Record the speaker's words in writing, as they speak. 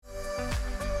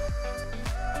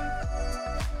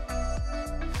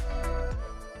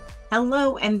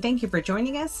Hello, and thank you for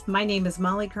joining us. My name is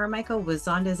Molly Carmichael with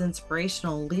Zonda's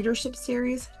Inspirational Leadership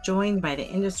Series, joined by the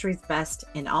industry's best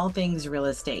in all things real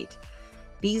estate.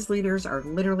 These leaders are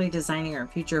literally designing our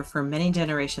future for many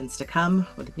generations to come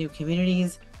with new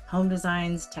communities, home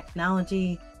designs,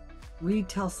 technology,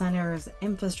 retail centers,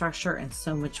 infrastructure, and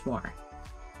so much more.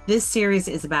 This series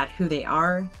is about who they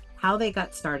are, how they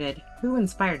got started, who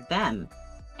inspired them,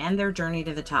 and their journey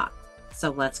to the top.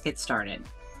 So let's get started.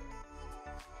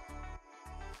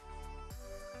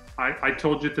 I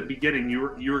told you at the beginning you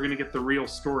were going to get the real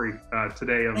story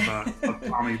today of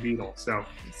Tommy Beadel. So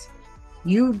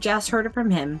You just heard it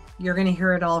from him. You're going to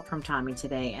hear it all from Tommy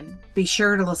today, and be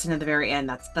sure to listen to the very end.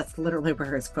 That's literally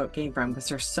where his quote came from, because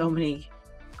there's so many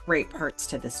great parts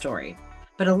to this story.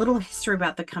 But a little history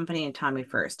about the company and Tommy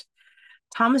first.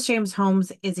 Thomas James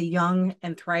Homes is a young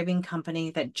and thriving company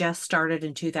that just started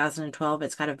in 2012.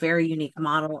 It's got a very unique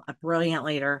model, a brilliant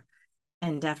leader,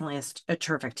 and definitely a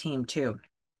terrific team too.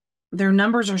 Their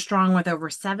numbers are strong with over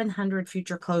 700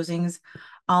 future closings,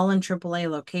 all in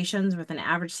AAA locations with an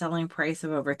average selling price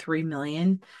of over 3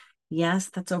 million. Yes,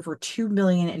 that's over 2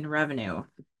 million in revenue.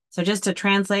 So just to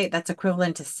translate, that's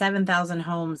equivalent to 7,000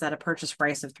 homes at a purchase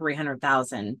price of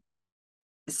 300,000.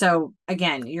 So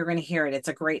again, you're going to hear it. It's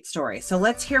a great story. So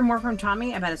let's hear more from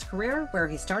Tommy about his career, where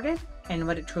he started, and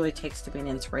what it truly takes to be an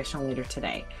inspirational leader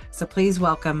today. So please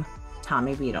welcome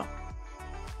Tommy Beadel.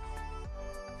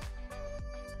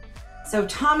 So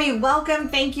Tommy, welcome.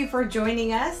 Thank you for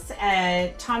joining us.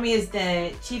 Tommy is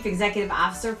the Chief Executive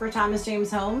Officer for Thomas James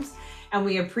Homes, and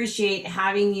we appreciate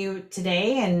having you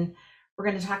today. And we're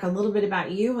going to talk a little bit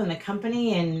about you and the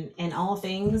company and all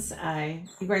things.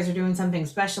 You guys are doing something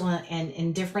special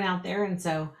and different out there. And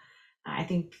so I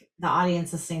think the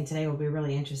audience listening today will be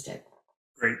really interested.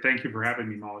 great. Thank you for having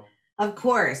me, Molly. Of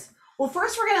course. Well,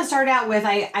 first we're going to start out with,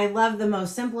 I love the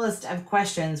most simplest of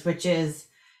questions, which is,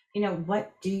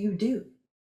 what do you do?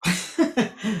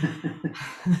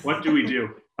 What do we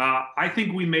do? I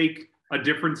think we make a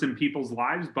difference in people's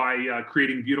lives by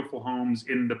creating beautiful homes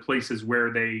in the places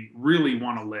where they really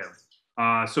want to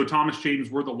live. So Thomas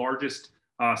James, we're the largest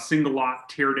single lot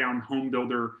tear down home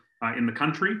builder in the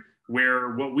country,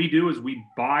 where what we do is we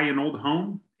buy an old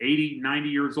home, 80, 90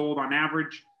 years old on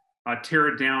average, tear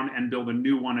it down and build a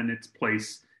new one in its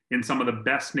place in some of the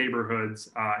best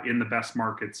neighborhoods in the best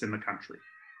markets in the country.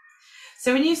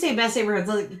 So when you say best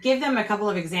neighborhoods, give them a couple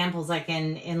of examples, like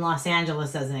in Los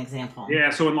Angeles as an example.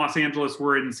 Yeah, so in Los Angeles,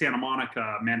 we're in Santa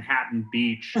Monica, Manhattan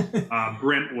Beach,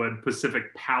 Brentwood,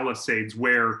 Pacific Palisades,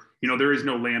 where there is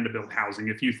no land to build housing.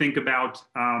 If you think about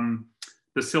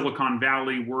the Silicon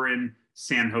Valley, we're in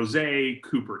San Jose,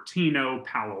 Cupertino,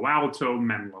 Palo Alto,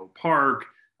 Menlo Park,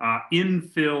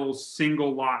 infill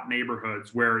single lot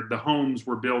neighborhoods where the homes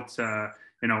were built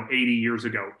 80 years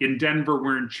ago. In Denver,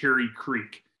 we're in Cherry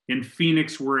Creek. In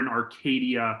Phoenix, we're in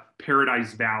Arcadia,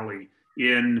 Paradise Valley.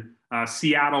 In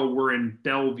Seattle, we're in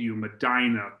Bellevue,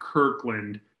 Medina,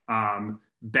 Kirkland,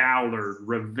 Ballard,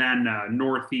 Ravenna,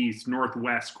 Northeast,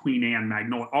 Northwest, Queen Anne,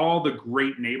 Magnolia, all the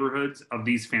great neighborhoods of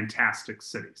these fantastic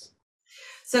cities.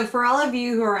 So for all of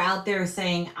you who are out there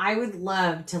saying, I would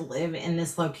love to live in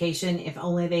this location if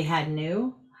only they had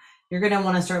new, you're going to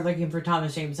want to start looking for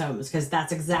Thomas James Homes, because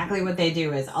that's exactly what they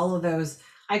do, is all of those,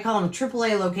 I call them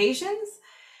AAA locations,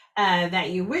 that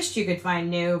you wished you could find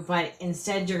new, but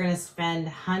instead you're going to spend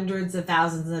hundreds of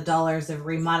thousands of dollars of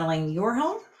remodeling your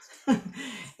home.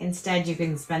 Instead, you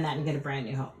can spend that and get a brand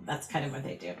new home. That's kind of what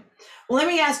they do. Well, let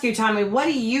me ask you, Tommy, what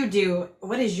do you do?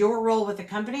 What is your role with the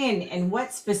company? And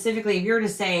what specifically, if you were to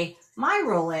say, my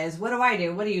role is, what do I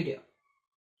do? What do you do?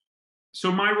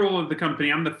 So my role of the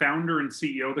company, I'm the founder and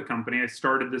CEO of the company. I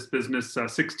started this business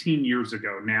 16 years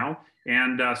ago now.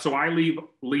 And so I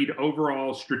lead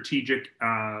overall strategic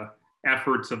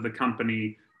efforts of the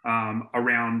company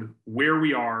around where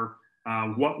we are,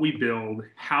 what we build,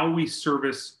 how we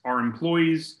service our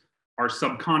employees, our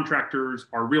subcontractors,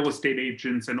 our real estate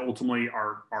agents, and ultimately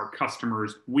our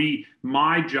customers.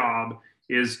 My job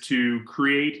is to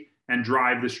create and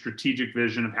drive the strategic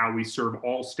vision of how we serve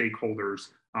all stakeholders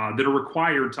that are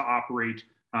required to operate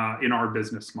in our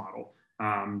business model.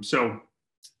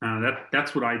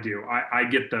 That's what I do. I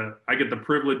get the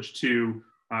privilege to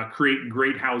create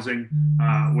great housing,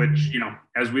 which,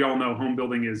 as we all know, home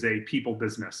building is a people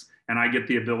business, and I get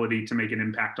the ability to make an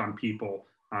impact on people,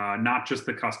 not just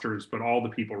the customers, but all the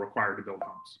people required to build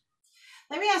homes.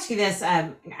 Let me ask you this.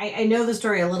 I know the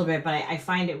story a little bit, but I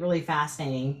find it really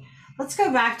fascinating. Let's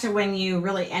go back to when you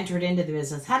really entered into the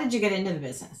business. How did you get into the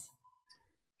business?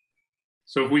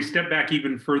 So if we step back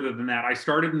even further than that, I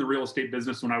started in the real estate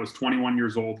business when I was 21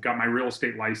 years old, got my real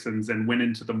estate license, and went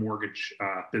into the mortgage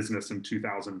business in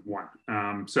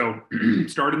 2001. So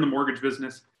started in the mortgage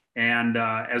business, and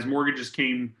as mortgages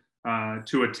came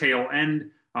to a tail end,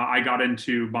 I got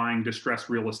into buying distressed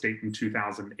real estate in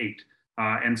 2008.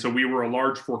 And so we were a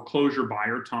large foreclosure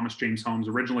buyer. Thomas James Homes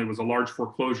originally was a large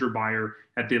foreclosure buyer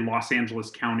at the Los Angeles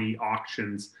County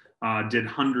auctions, did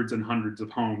hundreds and hundreds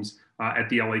of homes at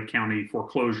the LA County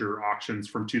foreclosure auctions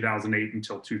from 2008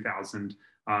 until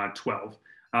 2012.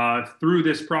 Through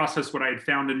this process, what I had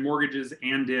found in mortgages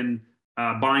and in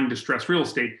buying distressed real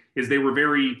estate is they were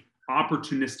very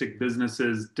opportunistic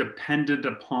businesses dependent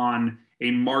upon a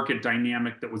market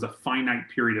dynamic that was a finite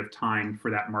period of time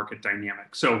for that market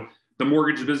dynamic. So the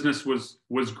mortgage business was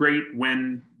great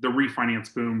when the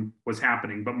refinance boom was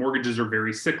happening, but mortgages are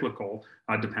very cyclical,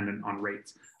 dependent on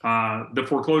rates. The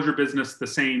foreclosure business, the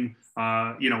same,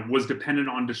 was dependent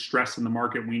on distress in the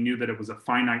market. We knew that it was a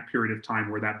finite period of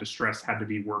time where that distress had to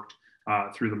be worked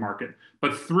through the market.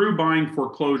 But through buying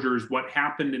foreclosures, what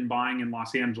happened in buying in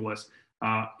Los Angeles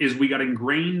is we got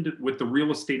ingrained with the real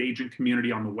estate agent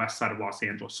community on the west side of Los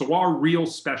Angeles. So our real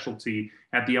specialty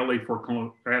at the LA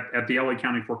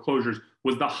County foreclosures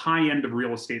was the high end of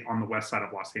real estate on the west side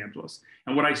of Los Angeles.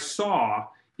 And what I saw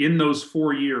in those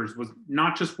 4 years was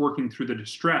not just working through the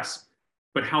distress,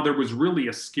 but how there was really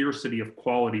a scarcity of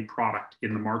quality product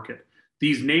in the market.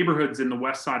 These neighborhoods in the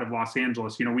west side of Los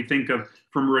Angeles, we think of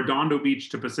from Redondo Beach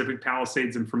to Pacific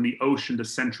Palisades and from the ocean to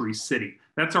Century City.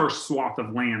 That's our swath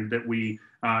of land that we,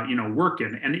 work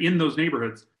in. And in those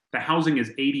neighborhoods, the housing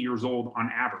is 80 years old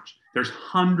on average. There's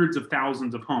hundreds of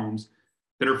thousands of homes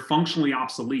that are functionally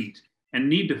obsolete and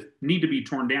need to be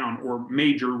torn down or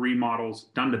major remodels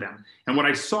done to them. And what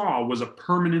I saw was a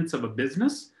permanence of a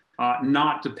business,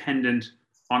 not dependent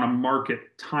on a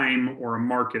market time or a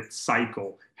market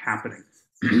cycle happening.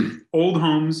 Old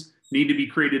homes need to be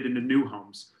created into new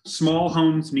homes. Small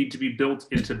homes need to be built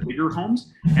into bigger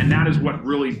homes. And that is what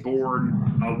really born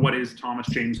what is Thomas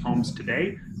James Homes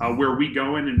today, where we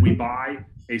go in and we buy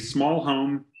a small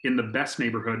home in the best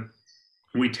neighborhood.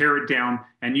 We tear it down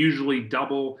and usually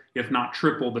double, if not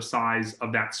triple, the size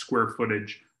of that square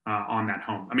footage on that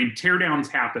home. I mean, teardowns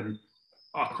happen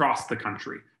across the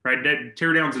country, right?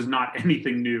 Teardowns is not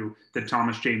anything new that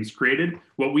Thomas James created.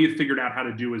 What we have figured out how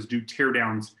to do is do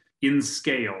teardowns in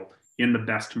scale in the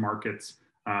best markets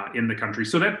in the country.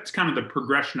 So that's kind of the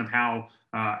progression of how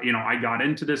I got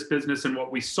into this business. And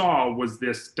what we saw was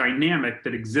this dynamic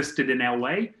that existed in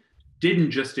LA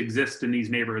didn't just exist in these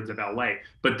neighborhoods of LA,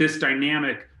 but this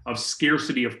dynamic of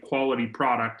scarcity of quality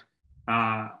product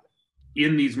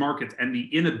in these markets and the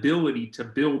inability to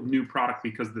build new product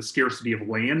because of the scarcity of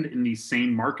land in these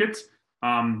same markets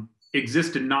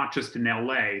existed not just in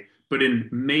LA, but in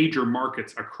major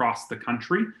markets across the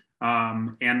country.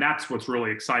 And that's what's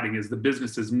really exciting is the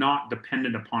business is not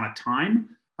dependent upon a time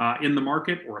in the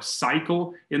market or a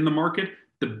cycle in the market.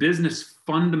 The business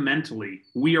fundamentally,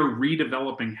 we are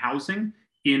redeveloping housing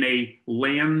in a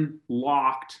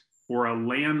landlocked or a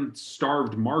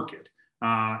land-starved market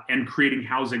and creating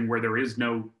housing where there is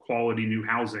no quality new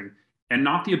housing and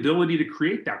not the ability to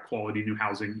create that quality new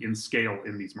housing in scale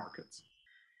in these markets.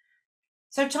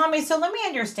 So Tommy, so let me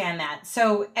understand that.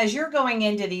 So as you're going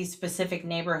into these specific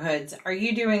neighborhoods, are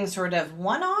you doing sort of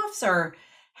one-offs, or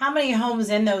how many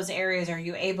homes in those areas are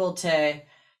you able to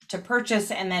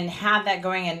purchase and then have that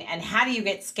going? And how do you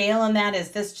get scale in that?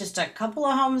 Is this just a couple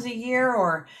of homes a year,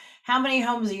 or how many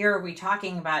homes a year are we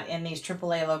talking about in these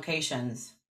AAA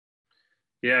locations?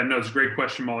 Yeah, no, it's a great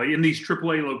question, Molly. In these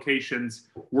AAA locations,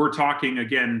 we're talking,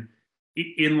 again,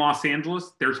 in Los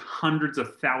Angeles, there's hundreds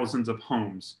of thousands of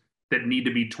homes that need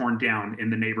to be torn down in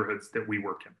the neighborhoods that we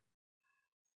work in.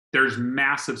 There's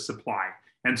massive supply.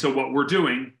 And so what we're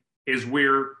doing is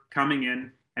we're coming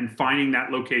in and finding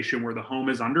that location where the home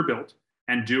is underbuilt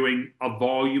and doing a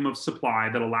volume of supply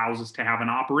that allows us to have an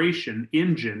operation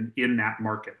engine in that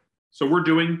market. So we're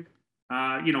doing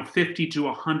 50 to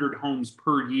 100 homes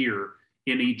per year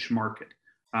in each market.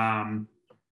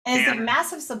 Is it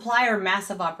massive supply or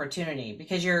massive opportunity?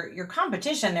 Because your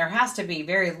competition, there has to be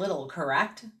very little,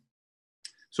 correct?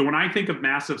 So when I think of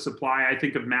massive supply, I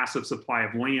think of massive supply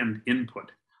of land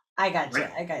input. I got you.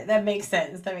 Right? I got you. That makes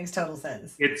sense. That makes total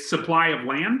sense. It's supply of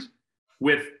land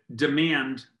with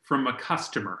demand from a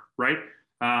customer, right?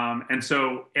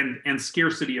 And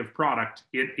scarcity of product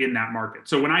in that market.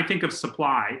 So when I think of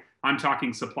supply, I'm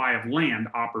talking supply of land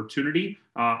opportunity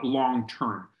long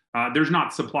term. There's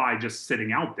not supply just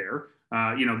sitting out there.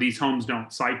 These homes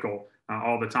don't cycle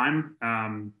all the time.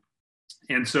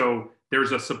 And so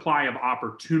there's a supply of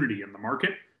opportunity in the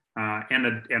market. and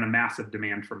a massive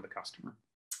demand from the customer.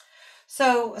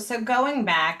 So going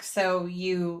back, so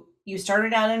you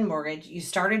started out in mortgage, you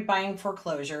started buying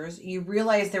foreclosures, you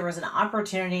realized there was an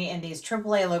opportunity in these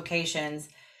AAA locations.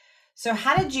 So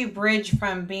how did you bridge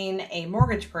from being a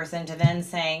mortgage person to then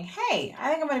saying, "Hey, I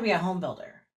think I'm going to be a home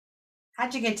builder"?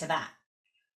 How'd you get to that?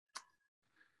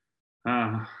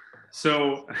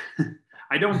 So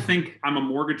I don't think I'm a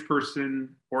mortgage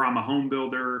person or I'm a home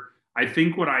builder. I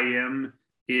think what I am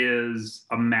is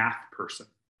a math person.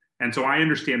 And so I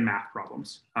understand math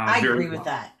problems I very agree with well.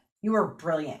 that. You are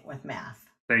brilliant with math.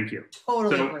 Thank you.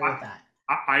 Totally So agree with that.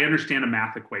 I understand a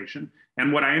math equation.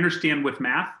 And what I understand with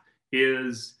math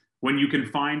is when you can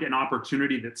find an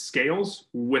opportunity that scales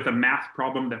with a math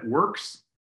problem that works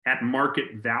at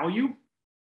market value,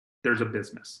 there's a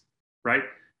business, right?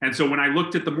 And so when I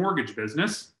looked at the mortgage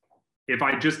business, if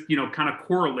I just, kind of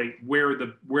correlate where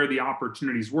the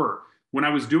opportunities were, when I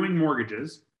was doing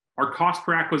mortgages, our cost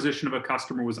per acquisition of a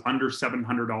customer was under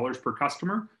 $700 per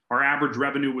customer. Our average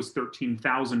revenue was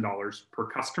 $13,000 per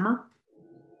customer.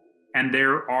 And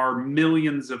there are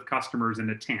millions of customers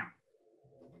in a TAM.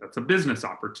 That's a business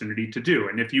opportunity to do.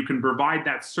 And if you can provide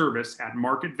that service at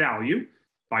market value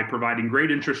by providing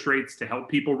great interest rates to help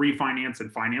people refinance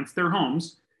and finance their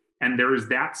homes, and there is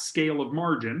that scale of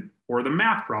margin or the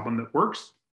math problem that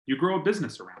works, you grow a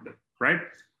business around it, right?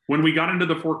 When we got into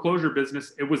the foreclosure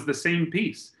business, it was the same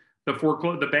piece.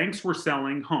 The banks were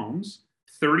selling homes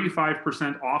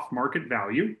 35% off market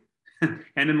value.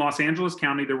 And in Los Angeles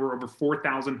County, there were over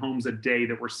 4,000 homes a day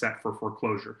that were set for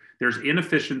foreclosure. There's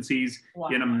inefficiencies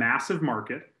in a massive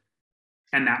market,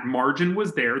 and that margin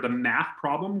was there. The math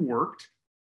problem worked,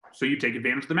 so you take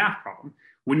advantage of the math problem.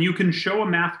 When you can show a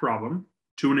math problem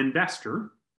to an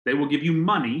investor, they will give you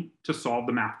money to solve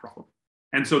the math problem.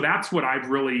 And so that's what I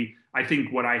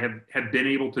think what I have been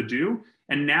able to do.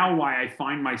 And now why I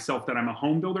find myself that I'm a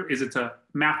home builder is it's a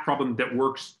math problem that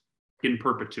works in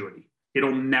perpetuity.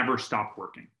 It'll never stop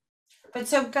working. But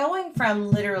so going from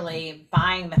literally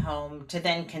buying the home to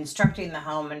then constructing the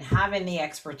home and having the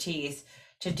expertise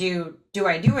to do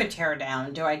I do a tear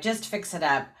down? Do I just fix it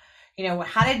up?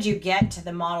 How did you get to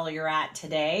the model you're at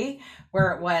today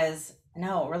where it was,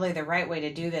 no, really the right way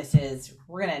to do this is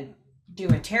we're going to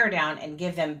do a tear down and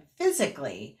give them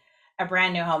physically a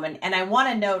brand new home. And I want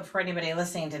to note for anybody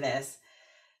listening to this,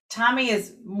 Tommy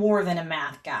is more than a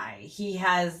math guy. He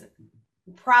has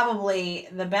probably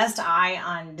the best eye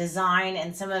on design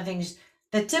and some of the things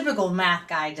the typical math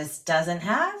guy just doesn't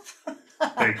have.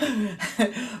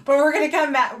 But we're going to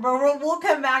come back, but we'll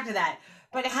come back to that.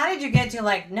 But how did you get to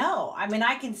no, I mean,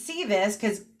 I can see this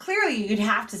because clearly you'd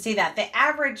have to see that. The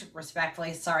average,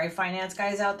 respectfully, sorry, finance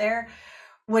guys out there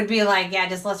would be like, yeah,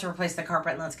 just let's replace the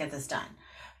carpet and let's get this done.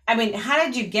 I mean, how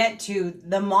did you get to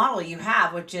the model you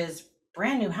have, which is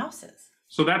brand new houses?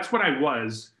 So that's what I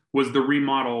was the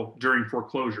remodel during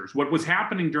foreclosures. What was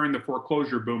happening during the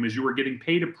foreclosure boom is you were getting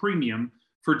paid a premium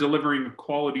for delivering a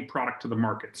quality product to the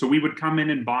market. So we would come in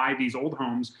and buy these old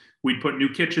homes. We'd put new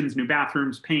kitchens, new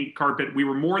bathrooms, paint, carpet. We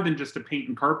were more than just a paint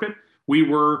and carpet. We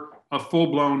were a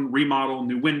full-blown remodel,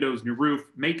 new windows, new roof,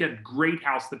 make a great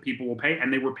house that people will pay.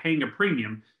 And they were paying a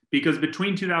premium because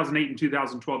between 2008 and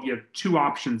 2012, you have two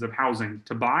options of housing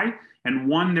to buy. And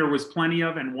one there was plenty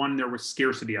of, and one there was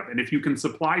scarcity of. And if you can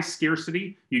supply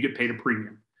scarcity, you get paid a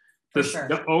premium.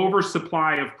 The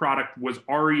oversupply of product was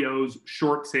REOs,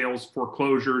 short sales,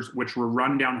 foreclosures, which were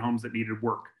rundown homes that needed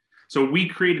work. So we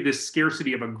created this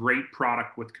scarcity of a great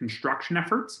product with construction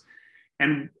efforts.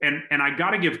 And I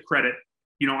got to give credit.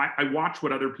 I watch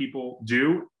what other people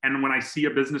do. And when I see a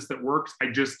business that works,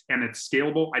 and it's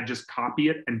scalable, I just copy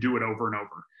it and do it over and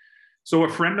over. So a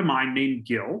friend of mine named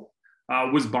Gil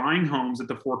was buying homes at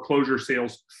the foreclosure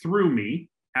sales through me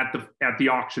at the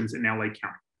auctions in LA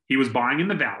County. He was buying in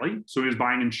the Valley, so he was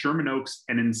buying in Sherman Oaks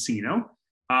and Encino.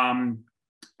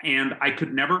 And I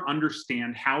could never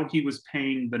understand how he was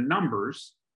paying the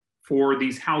numbers for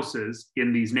these houses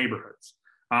in these neighborhoods.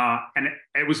 And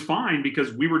it was fine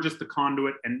because we were just the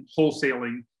conduit and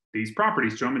wholesaling these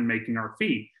properties to him and making our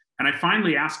fee. And I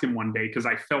finally asked him one day, because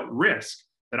I felt risk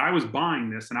that I was buying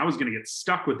this and I was going to get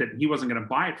stuck with it and he wasn't going to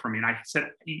buy it from me. And I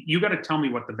said, you got to tell me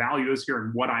what the value is here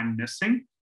and what I'm missing.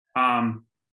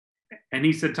 And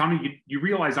he said, Tommy, you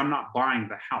realize I'm not buying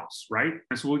the house, right?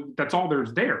 I said, well, that's all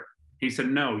there's there. He said,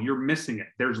 no, you're missing it.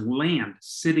 There's land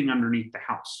sitting underneath the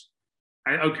house.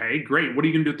 Okay, great. What are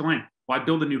you going to do with the land? Well, I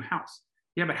build a new house.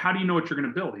 Yeah, but how do you know what you're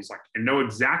going to build? He's like, I know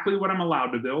exactly what I'm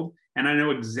allowed to build, and I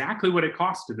know exactly what it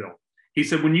costs to build. He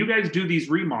said, when you guys do these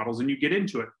remodels and you get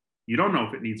into it, you don't know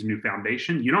if it needs a new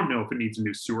foundation. You don't know if it needs a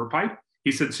new sewer pipe.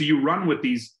 He said, so you run with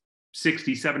these $60,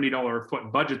 $70 a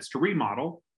foot budgets to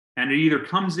remodel, and it either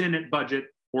comes in at budget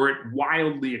or it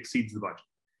wildly exceeds the budget.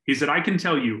 He said, I can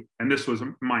tell you, and this was,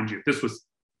 mind you, this was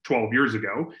 12 years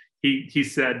ago. He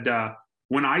said,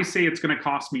 when I say it's going to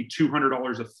cost me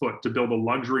 $200 a foot to build a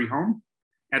luxury home,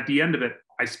 at the end of it,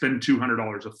 I spend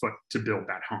 $200 a foot to build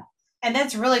that home. And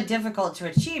that's really difficult to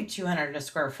achieve 200 a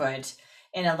square foot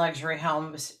in a luxury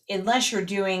home unless you're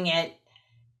doing it,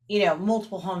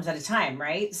 multiple homes at a time,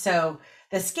 right? So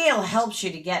the scale helps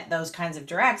you to get those kinds of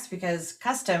directs because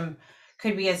custom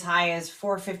could be as high as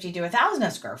 450 to 1,000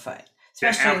 a square foot,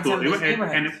 especially in some of these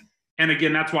neighborhoods. And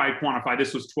again, that's why I quantify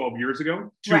this was 12 years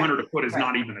ago. 200 a foot is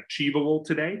not even achievable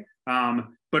today.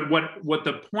 But what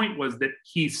the point was that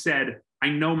he said, I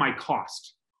know my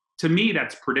cost. To me,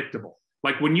 that's predictable.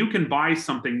 Like when you can buy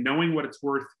something, knowing what it's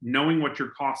worth, knowing what your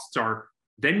costs are,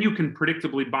 then you can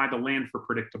predictably buy the land for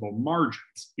predictable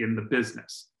margins in the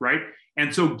business, right?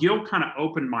 And so Gil kind of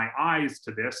opened my eyes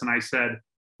to this. And I said,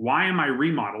 why am I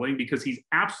remodeling? Because he's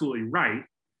absolutely right.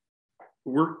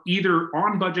 We're either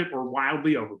on budget or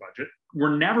wildly over budget.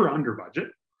 We're never under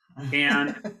budget,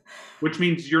 and which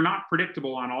means you're not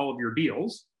predictable on all of your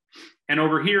deals. And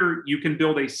over here, you can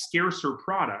build a scarcer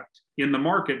product in the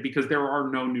market because there are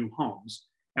no new homes.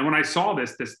 And when I saw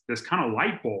this kind of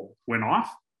light bulb went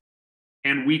off,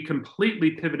 and we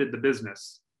completely pivoted the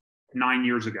business 9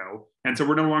 years ago. And so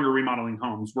we're no longer remodeling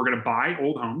homes. We're going to buy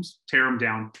old homes, tear them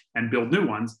down, and build new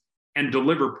ones, and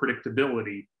deliver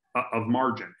predictability of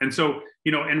margin. And so,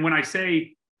 and when I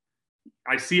say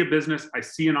I see a business, I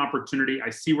see an opportunity, I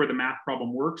see where the math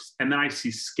problem works, and then I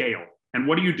see scale. And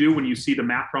what do you do when you see the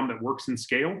math problem that works in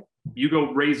scale? You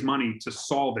go raise money to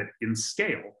solve it in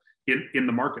scale in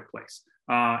the marketplace.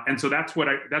 And so that's what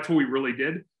we really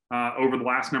did over the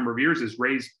last number of years is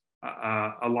raise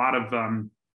a lot of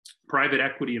private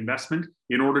equity investment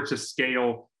in order to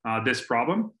scale this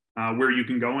problem where you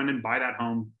can go in and buy that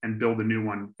home and build a new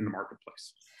one in the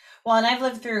marketplace. Well, and I've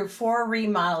lived through 4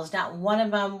 remodels. Not one of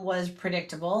them was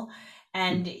predictable.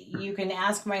 And you can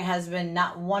ask my husband,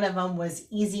 not one of them was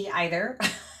easy either.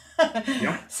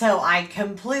 Yep. So I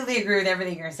completely agree with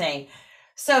everything you're saying.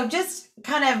 So just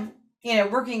kind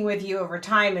of, working with you over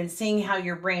time and seeing how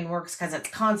your brain works because it's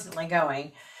constantly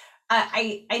going.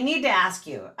 I need to ask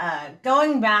you,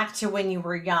 going back to when you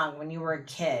were young, when you were a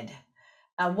kid,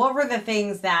 what were the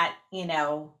things that,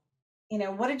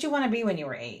 what did you want to be when you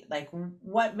were 8? Like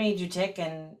what made you tick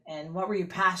and what were you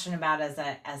passionate about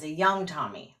as a young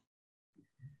Tommy?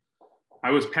 I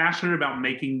was passionate about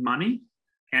making money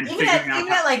and even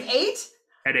at like 8?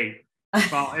 At 8.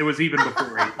 Well, it was even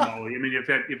before 8. Well, I mean,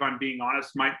 if I'm being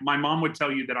honest, my mom would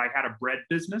tell you that I had a bread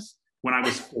business when I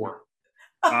was 4.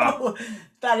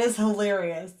 That is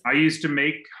hilarious. I used to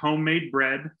make homemade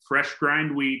bread, fresh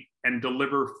grind wheat, and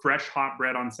deliver fresh hot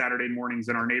bread on Saturday mornings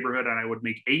in our neighborhood. And I would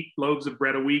make 8 loaves of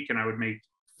bread a week, and I would make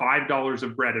 $5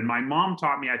 of bread. And my mom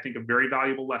taught me, I think, a very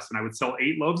valuable lesson. I would sell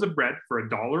 8 loaves of bread for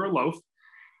 $1 a loaf.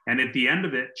 And at the end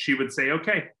of it, she would say,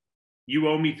 okay, you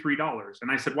owe me $3.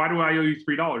 And I said, why do I owe you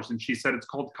 $3? And she said, it's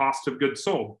called cost of goods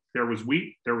sold. There was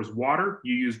wheat, there was water.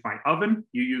 You used my oven,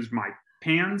 you used my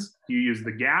pans, you used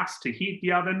the gas to heat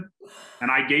the oven. And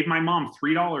I gave my mom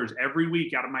 $3 every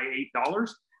week out of my $8.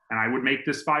 And I would make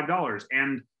this $5.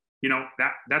 And,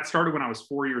 that started when I was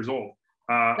 4 years old.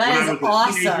 That is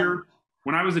awesome.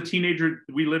 When I was a teenager,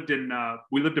 we lived in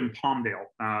Palmdale,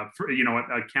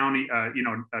 a county,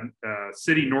 a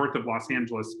city north of Los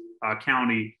Angeles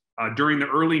County during the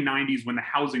early 90s when the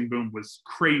housing boom was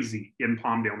crazy in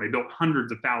Palmdale. And they built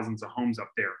hundreds of thousands of homes up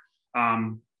there.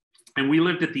 And we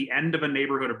lived at the end of a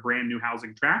neighborhood of brand new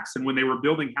housing tracts. And when they were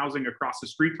building housing across the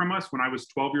street from us, when I was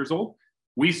 12 years old,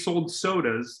 we sold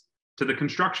sodas to the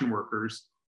construction workers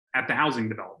at the housing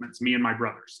developments, me and my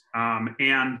brothers.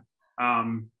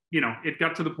 It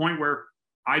got to the point where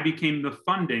I became the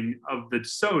funding of the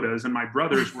sodas and my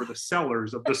brothers were the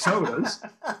sellers of the sodas.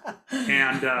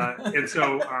 And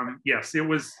so, yes, it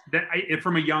was that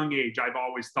from a young age, I've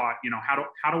always thought,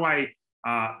 how do I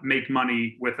make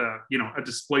money with a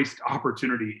displaced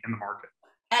opportunity in the market?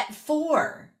 At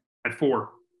 4? At 4.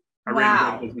 I wow. ran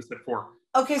a bread business at 4.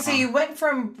 Okay, so you went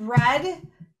from bread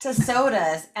to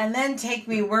sodas, and then take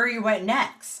me where you went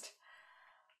next.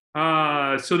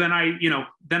 So then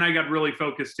I got really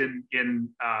focused in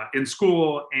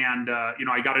school, and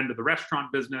I got into the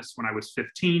restaurant business when I was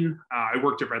 15. I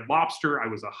worked at Red Lobster. I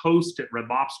was a host at Red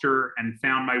Lobster and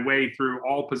found my way through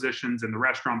all positions in the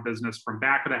restaurant business, from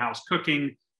back of the house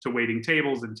cooking to waiting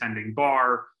tables and tending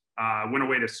bar. Went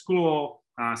away to school,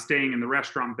 staying in the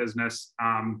restaurant business,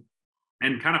 and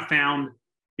kind of found,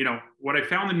 what I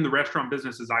found in the restaurant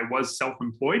business is I was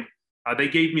self-employed. They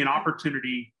gave me an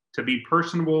opportunity to be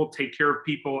personable, take care of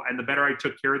people. And the better I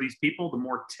took care of these people, the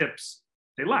more tips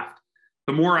they left.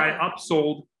 The more I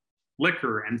upsold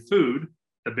liquor and food,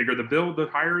 the bigger the bill, the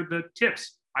higher the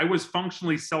tips. I was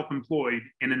functionally self-employed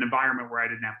in an environment where I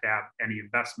didn't have to have any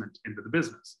investment into the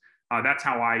business. That's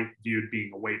how I viewed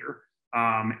being a waiter.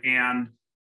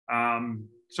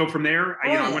 So from there,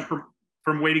 I went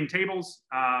from waiting tables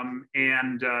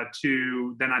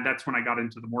to then that's when I got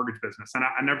into the mortgage business. And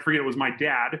I never forget, it was my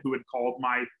dad who had called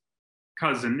my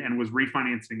cousin and was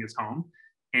refinancing his home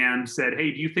and said,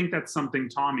 "Hey, do you think that's something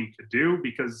Tommy could do?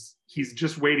 Because he's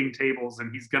just waiting tables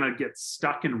and he's going to get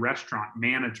stuck in restaurant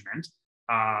management,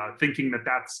 thinking that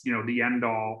that's, the end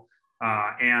all."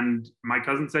 And my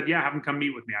cousin said, "Yeah, have him come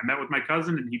meet with me." I met with my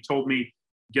cousin and he told me,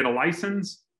 "Get a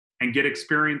license and get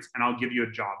experience and I'll give you a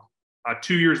job."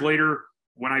 2 years later,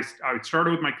 when I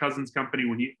started with my cousin's company,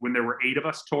 when there were 8 of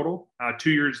us total,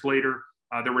 2 years later,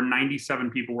 there were 97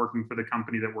 people working for the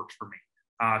company that worked for me.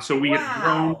 So we had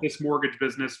grown this mortgage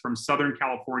business from Southern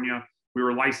California. We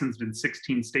were licensed in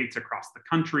 16 states across the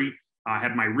country. I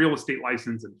had my real estate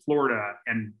license in Florida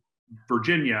and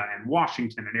Virginia and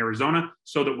Washington and Arizona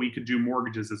so that we could do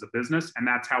mortgages as a business. And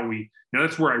that's how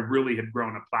that's where I really had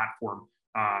grown a platform.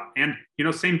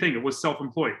 Same thing, it was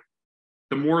self-employed.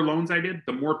 The more loans I did,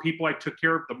 the more people I took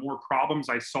care of, the more problems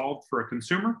I solved for a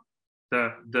consumer,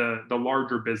 the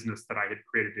larger business that I had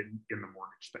created in the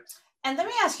mortgage space. And let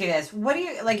me ask you this. What do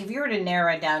you like if you were to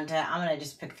narrow it down to, I'm going to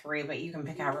just pick 3, but you can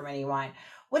pick however many you want.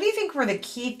 What do you think were the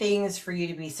key things for you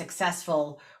to be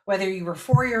successful, whether you were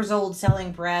 4 years old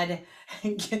selling bread,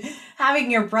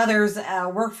 having your brothers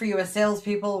work for you as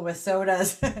salespeople with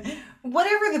sodas,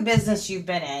 whatever the business you've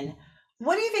been in,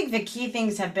 what do you think the key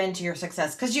things have been to your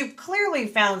success? Because you've clearly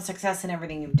found success in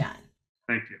everything you've done.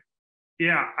 Thank you.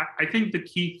 Yeah, I think the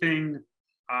key thing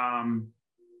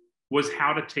was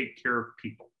how to take care of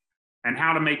people and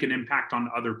how to make an impact on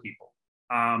other people.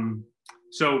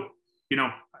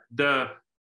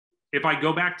 If I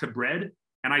go back to bread,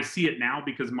 and I see it now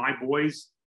because my boys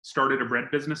started a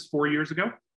bread business 4 years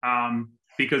ago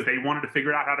because they wanted to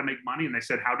figure out how to make money. And they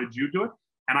said, "How did you do it?"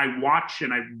 And I watch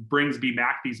and it brings me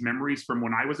back these memories from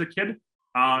when I was a kid.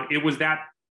 It was that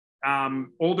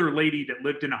older lady that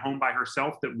lived in a home by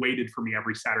herself that waited for me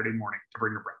every Saturday morning to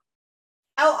bring her bread.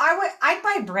 Oh, I'd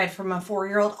buy bread from a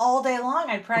 4-year-old all day long.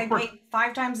 I'd probably pay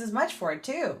 5 times as much for it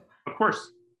too. Of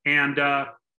course. And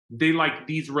they like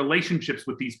these relationships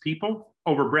with these people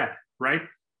over bread, right?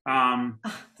 And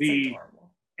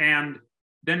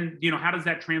then, how does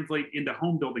that translate into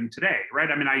home building today, right?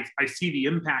 I mean, I see the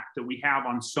impact that we have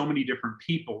on so many different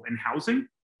people in housing.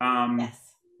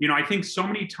 Yes. I think so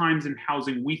many times in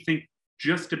housing, we think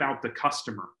just about the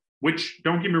customer, which,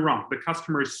 don't get me wrong, the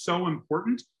customer is so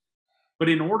important. But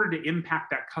in order to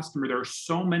impact that customer, there are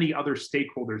so many other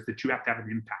stakeholders that you have to have an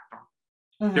impact on.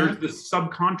 Mm-hmm. There's the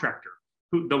subcontractor,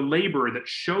 the laborer that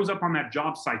shows up on that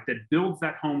job site that builds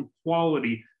that home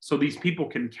quality so these people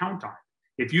can count on it.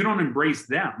 If you don't embrace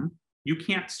them, you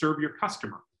can't serve your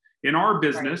customer. In our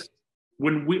business,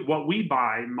 what we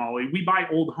buy, Molly, we buy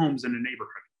old homes in a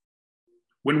neighborhood.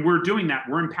 When we're doing that,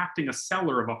 we're impacting a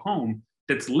seller of a home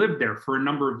that's lived there for a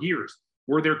number of years,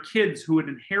 or their kids who had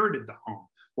inherited the home,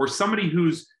 or somebody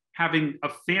who's having a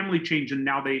family change and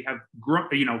now they have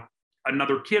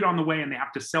another kid on the way and they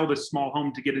have to sell this small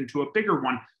home to get into a bigger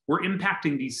one. We're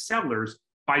impacting these sellers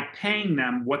by paying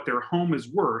them what their home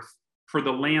is worth for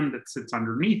the land that sits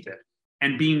underneath it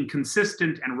and being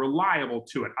consistent and reliable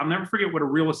to it. I'll never forget what a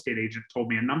real estate agent told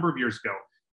me a number of years ago.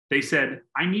 They said,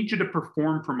 "I need you to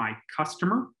perform for my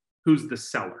customer, who's the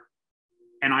seller.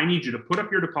 And I need you to put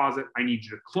up your deposit. I need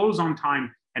you to close on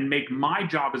time and make my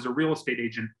job as a real estate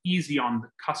agent easy on the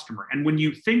customer." And when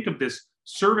you think of this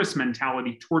service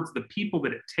mentality towards the people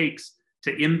that it takes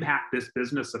to impact this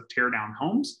business of tear down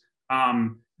homes,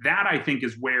 that I think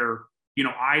is where,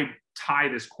 I tie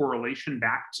this correlation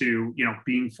back to,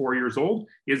 being 4 years old,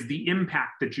 is the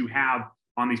impact that you have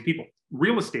on these people.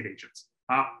 Real estate agents.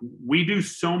 We do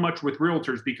so much with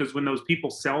realtors because when those people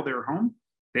sell their home,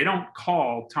 they don't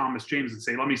call Thomas James and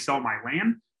say, "Let me sell my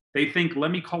land." They think,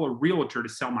 "Let me call a realtor to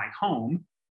sell my home."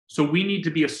 So we need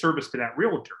to be a service to that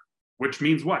realtor, which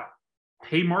means what?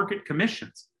 Pay market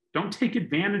commissions. Don't take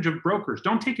advantage of brokers.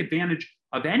 Don't take advantage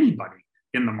of anybody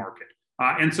in the market.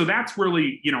 And so that's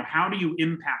really, how do you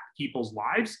impact people's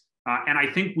lives? And I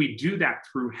think we do that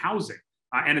through housing.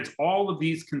 And it's all of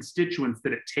these constituents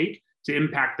that it take to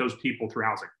impact those people through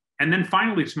housing. And then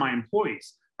finally, to my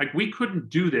employees, like we couldn't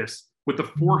do this with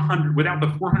without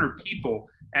the 400 people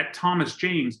at Thomas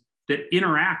James that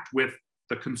interact with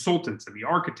the consultants and the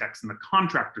architects and the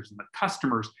contractors and the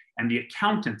customers and the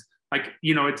accountants. like,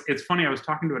 you know, it's funny. I was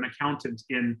talking to an accountant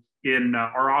in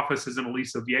our offices in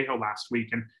Aliso Viejo last week,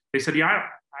 and they said, yeah,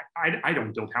 I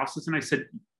don't build houses. And I said,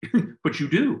 but you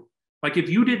do. Like, if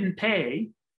you didn't pay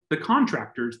the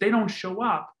contractors, they don't show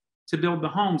up to build the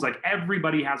homes. Like,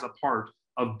 everybody has a part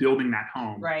of building that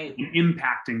home, Right. and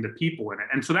impacting the people in it.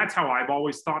 And so that's how I've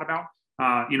always thought about,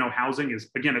 you know, housing is,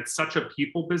 again, it's such a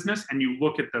people business. And you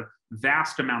look at the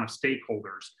vast amount of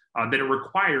stakeholders that it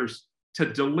requires to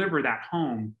deliver that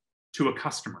home to a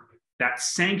customer, that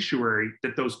sanctuary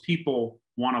that those people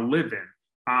want to live in.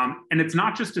 And it's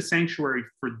not just a sanctuary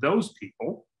for those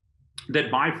people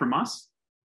that buy from us.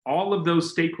 All of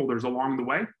those stakeholders along the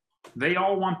way, they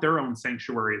all want their own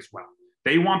sanctuary as well.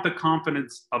 They want the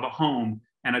confidence of a home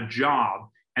and a job,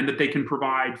 and that they can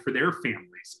provide for their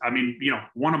families. I mean, you know,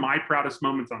 one of my proudest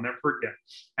moments I'll never forget.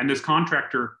 And this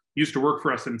contractor used to work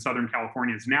for us in Southern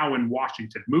California, is now in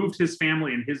Washington, moved his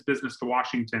family and his business to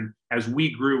Washington as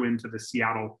we grew into the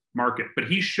Seattle market. But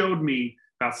he showed me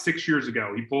about 6 years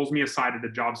ago, he pulls me aside at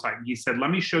a job site and he said, let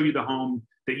me show you the home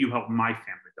that you helped my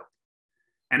family build.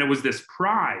 And it was this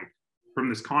pride from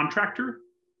this contractor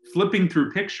flipping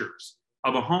through pictures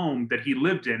of a home that he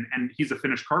lived in, and he's a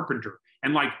finished carpenter.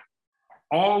 And like,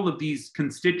 all of these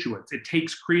constituents, it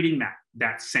takes creating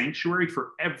that sanctuary for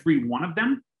every one of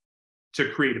them to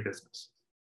create a business.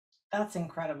 That's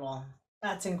incredible.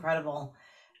 That's incredible.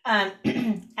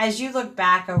 As you look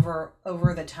back over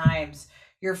the times,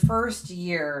 your first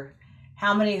year,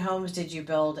 how many homes did you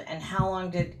build, and how long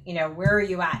did, you know, where are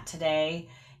you at today?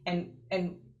 And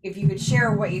if you could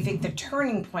share what you think the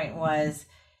turning point was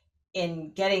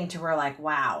in getting to where, like,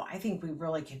 wow, I think we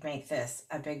really could make this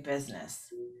a big business.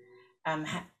 A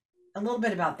little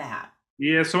bit about that.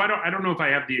 Yeah, so I don't know if I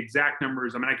have the exact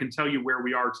numbers. I mean, I can tell you where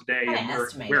we are today, and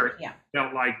where it yeah.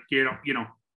 felt like,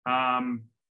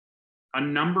 a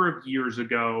number of years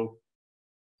ago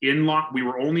we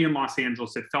were only in Los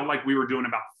Angeles. It felt like we were doing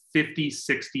about 50,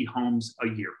 60 homes a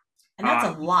year. And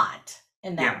that's a lot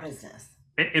in that business.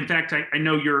 In fact, I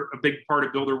know you're a big part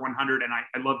of Builder 100, and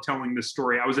I love telling this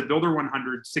story. I was at Builder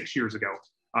 100 6 years ago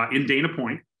in Dana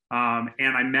Point,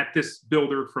 and I met this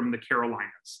builder from the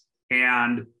Carolinas.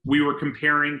 And we were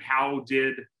comparing how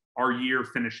did our year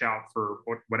finish out for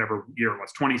whatever year it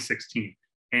was, 2016.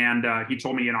 And he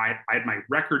told me, I had my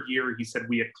record year. He said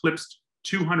we eclipsed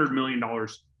 $200 million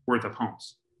worth of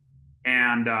homes.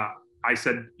 And I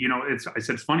said, I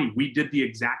said, it's funny, we did the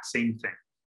exact same thing.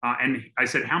 And I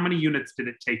said, how many units did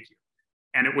it take you?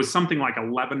 And it was something like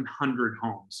 1,100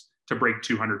 homes to break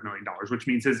 $200 million, which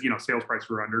means his, sales price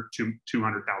were under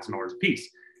 $200,000 a piece.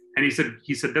 And he said,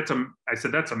 I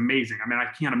said, that's amazing. I mean, I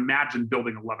can't imagine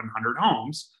building 1,100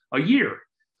 homes a year.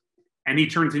 And he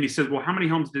turns and he says, well, how many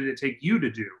homes did it take you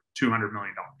to do $200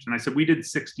 million? And I said, we did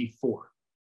 64.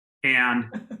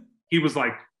 And he was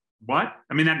like, what?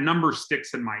 I mean, that number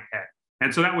sticks in my head.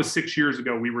 And so that was 6 years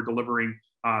ago. We were delivering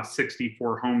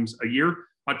 64 homes a year.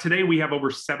 Today, we have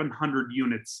over 700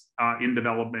 units in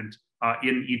development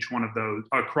in each one of those,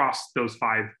 across those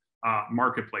 5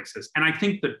 marketplaces. And I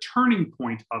think the turning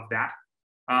point of that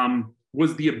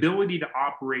was the ability to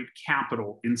operate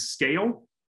capital in scale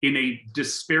in a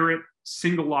disparate,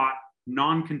 single lot,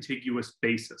 non-contiguous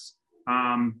basis.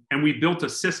 And we built a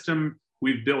system,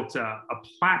 we've built a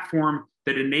platform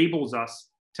that enables us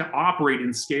to operate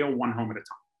in scale one home at a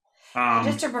time.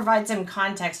 Just to provide some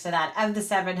context to that, of the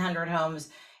 700 homes,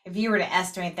 if you were to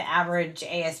estimate the average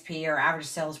ASP or average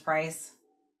sales price?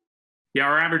 Yeah,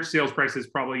 our average sales price is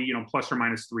probably, plus or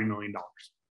minus $3 million.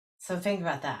 So think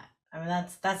about that. I mean,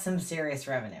 that's some serious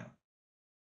revenue.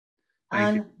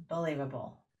 Thank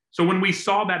Unbelievable. So when we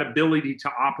saw that ability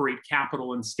to operate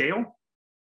capital and scale,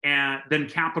 and then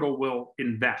capital will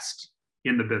invest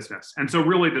in the business. And so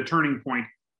really the turning point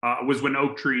was when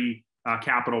Oak Tree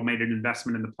Capital made an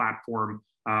investment in the platform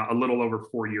a little over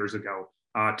 4 years ago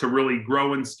to really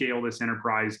grow and scale this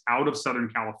enterprise out of Southern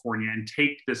California and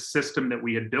take this system that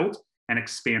we had built and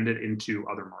expand it into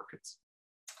other markets.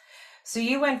 So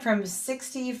you went from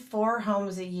 64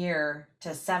 homes a year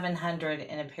to 700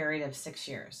 in a period of 6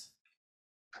 years.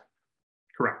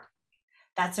 Correct.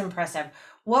 That's impressive.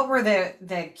 What were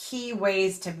the key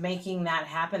ways to making that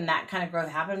happen, that kind of growth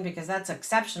happen? Because that's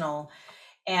exceptional.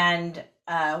 And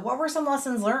what were some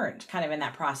lessons learned kind of in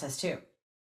that process too?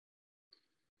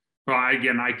 Well,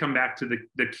 again, I come back to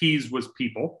the keys was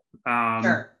people.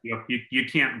 Sure. You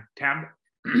can't have,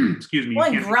 excuse me.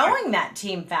 Well, and growing that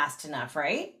team fast enough,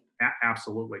 right?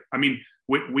 Absolutely. I mean,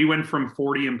 we went from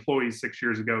 40 employees 6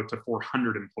 years ago to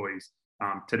 400 employees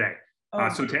today.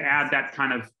 So to add that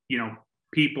kind of,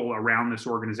 people around this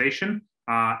organization,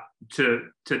 to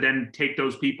then take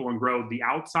those people and grow the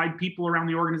outside people around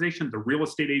the organization, the real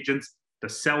estate agents, the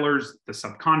sellers, the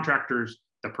subcontractors,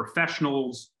 the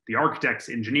professionals, the architects,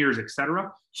 engineers,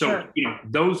 etc. So,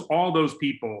 Sure. all those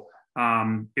people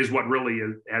is what really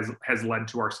has led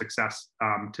to our success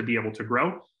to be able to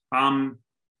grow.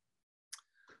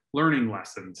 Learning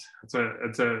lessons.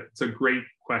 It's a great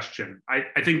question.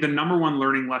 I think the number one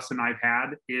learning lesson I've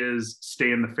had is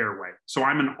stay in the fairway. So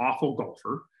I'm an awful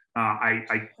golfer.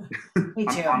 Me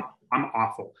too. I'm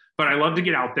awful, but I love to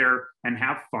get out there and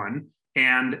have fun.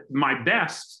 And my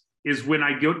best is when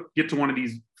I get to one of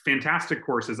these fantastic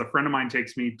courses. A friend of mine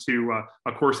takes me to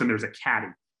a course and there's a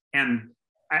caddy. And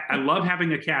I love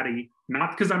having a caddy,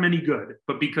 not because I'm any good,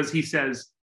 but because he says,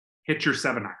 hit your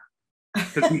 7-iron.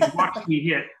 Because he watched me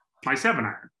hit my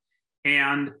 7-iron.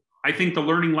 And I think the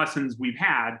learning lessons we've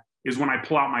had is when I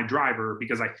pull out my driver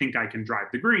because I think I can drive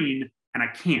the green and I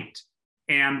can't.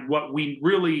 And what we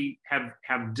really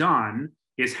have done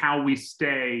is how we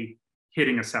stay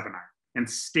hitting a 7-iron and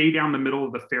stay down the middle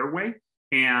of the fairway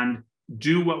and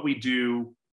do what we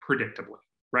do predictably,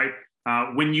 right?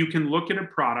 When you can look at a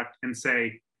product and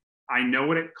say, I know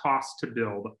what it costs to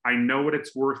build. I know what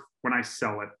it's worth when I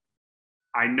sell it.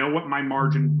 I know what my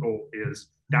margin goal is.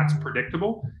 That's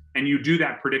predictable. And you do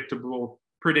that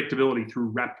predictability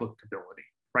through replicability,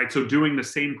 right? So doing the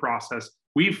same process,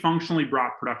 we've functionally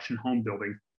brought production home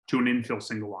building to an infill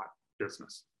single lot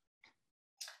business.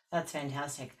 That's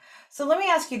fantastic. So let me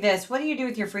ask you this. What do you do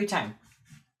with your free time?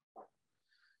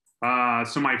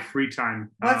 So my free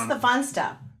time. What's the fun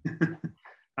stuff?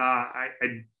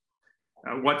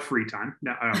 What free time?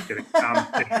 No, I'm kidding.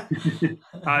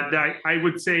 I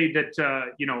would say that,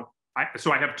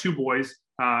 so I have 2 boys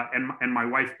and my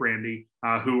wife, Brandy,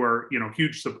 who are,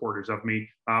 huge supporters of me.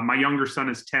 My younger son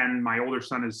is 10. My older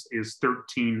son is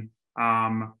 13.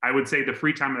 I would say the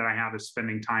free time that I have is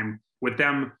spending time with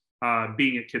them,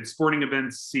 being at kids' sporting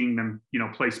events, seeing them,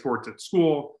 play sports at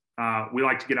school. We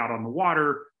like to get out on the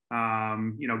water,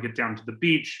 get down to the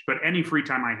beach. But any free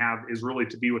time I have is really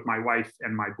to be with my wife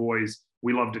and my boys.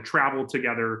 We love to travel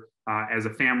together as a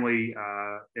family.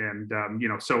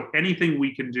 So anything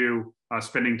we can do,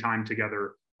 spending time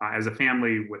together as a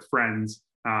family with friends,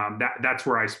 that's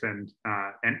where I spend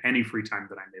and any free time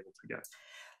that I'm able to get.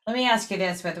 Let me ask you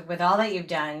this, with all that you've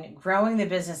done, growing the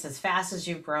business as fast as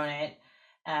you've grown it,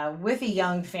 with a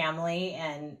young family,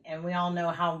 and we all know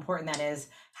how important that is.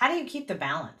 How do you keep the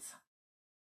balance?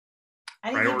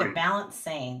 How do you keep the balance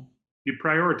sane? You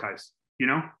prioritize,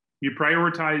 you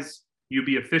prioritize, you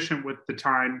be efficient with the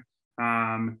time,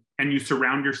 and you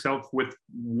surround yourself with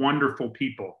wonderful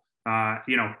people.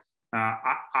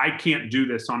 I can't do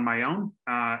this on my own.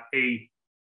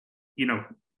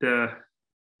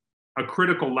 A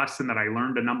critical lesson that I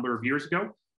learned a number of years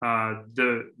ago,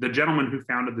 the gentleman who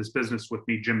founded this business with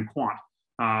me, Jim Quant,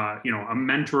 a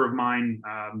mentor of mine,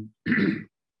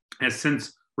 has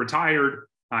since retired,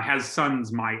 has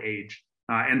sons my age.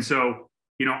 And so,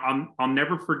 I'll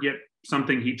never forget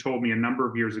something he told me a number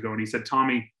of years ago. And he said,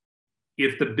 Tommy,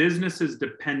 if the business is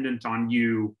dependent on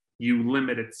you, you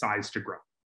limit its size to grow.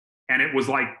 And it was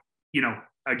like,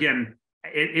 again,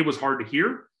 it was hard to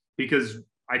hear, because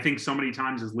I think so many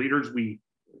times as leaders,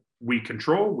 we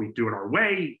control, we do it our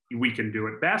way, we can do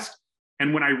it best.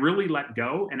 And when I really let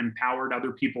go and empowered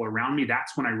other people around me,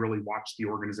 that's when I really watched the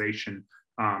organization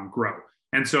grow.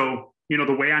 And so,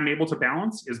 the way I'm able to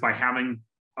balance is by having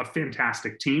a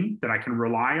fantastic team that I can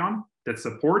rely on, that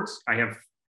supports. I have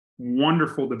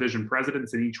wonderful division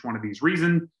presidents in each one of these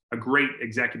regions, a great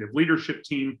executive leadership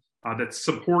team that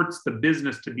supports the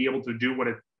business to be able to do what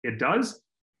it does,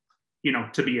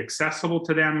 to be accessible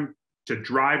to them, to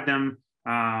drive them,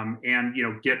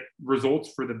 and get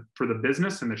results for the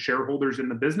business and the shareholders in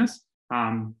the business.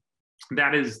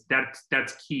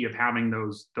 That's key of having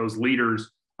those leaders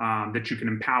that you can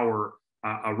empower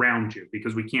around you,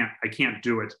 because I can't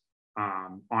do it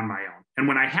on my own. And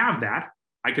when I have that,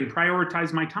 I can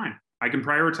prioritize my time. I can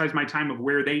prioritize my time of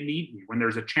where they need me. When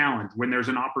there's a challenge, when there's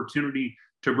an opportunity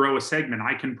to grow a segment,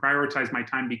 I can prioritize my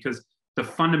time, because the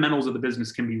fundamentals of the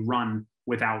business can be run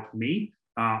without me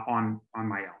on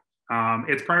my own.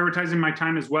 It's prioritizing my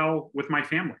time as well with my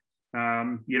family.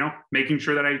 Making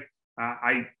sure that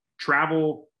I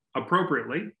travel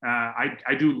appropriately.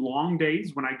 I do long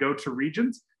days when I go to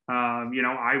regions.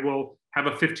 I will have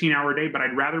a 15-hour day, but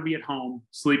I'd rather be at home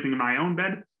sleeping in my own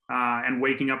bed and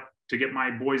waking up to get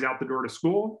my boys out the door to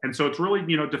school. And so it's really,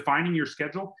 defining your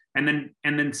schedule and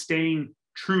then staying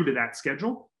true to that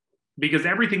schedule, because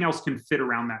everything else can fit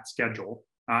around that schedule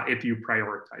if you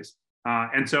prioritize.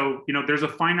 And so, there's a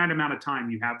finite amount of time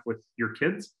you have with your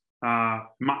kids.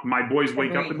 My boys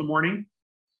wake up in the morning.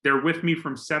 They're with me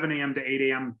from 7 a.m. to 8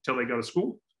 a.m. till they go to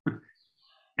school.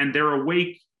 And they're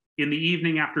awake in the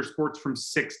evening after sports from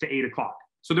 6 to 8 o'clock.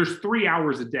 So there's 3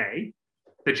 hours a day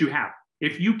that you have.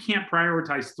 If you can't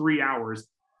prioritize 3 hours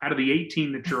out of the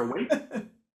 18 that you're awake,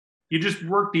 you just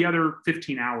work the other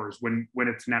 15 hours when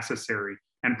it's necessary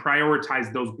and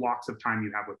prioritize those blocks of time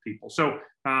you have with people. So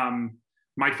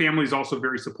my family is also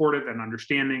very supportive and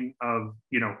understanding of,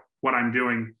 what I'm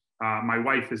doing. My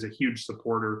wife is a huge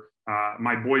supporter.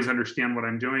 My boys understand what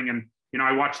I'm doing. And,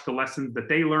 I watch the lessons that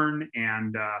they learn.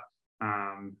 And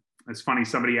it's funny,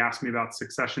 somebody asked me about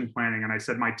succession planning, and I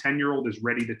said, my 10-year-old is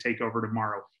ready to take over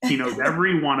tomorrow. He knows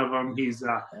every one of them. He's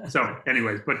so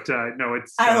anyways, but no,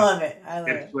 it's, I love it. I love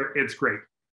it. It's great.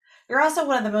 You're also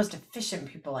one of the most efficient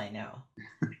people I know.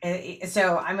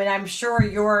 So, I mean, I'm sure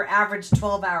your average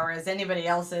 12 hour is anybody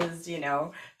else's,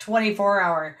 24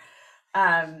 hour.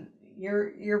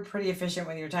 You're pretty efficient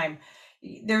with your time.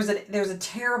 There's a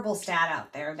terrible stat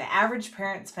out there. The average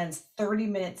parent spends 30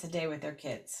 minutes a day with their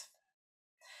kids.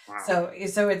 Wow.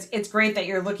 So it's great that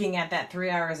you're looking at that 3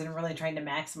 hours and really trying to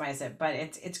maximize it. But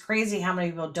it's crazy how many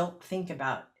people don't think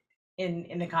about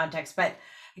in the context. But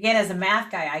again, as a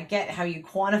math guy, I get how you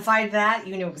quantified that.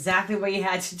 You knew exactly what you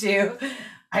had to do.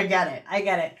 I get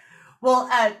it. Well,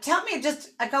 tell me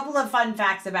just a couple of fun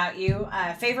facts about you.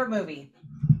 Favorite movie?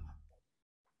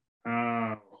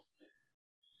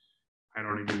 I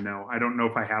don't even know. I don't know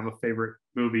if I have a favorite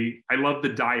movie. I love the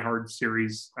Die Hard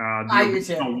series. The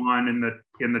original one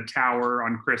in the tower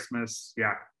on Christmas.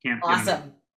 Yeah, can't.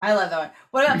 Awesome. I love that one.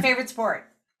 What about favorite sport?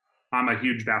 I'm a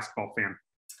huge basketball fan.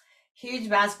 Huge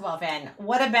basketball fan.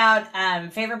 What about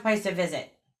favorite place to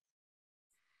visit?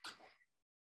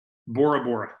 Bora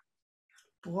Bora.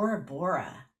 Bora Bora.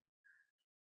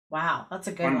 Wow, that's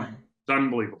a good one. It's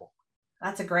unbelievable.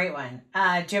 That's a great one.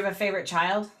 Do you have a favorite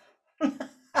child?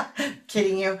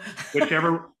 Kidding you.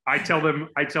 Whichever I tell them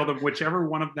whichever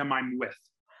one of them I'm with.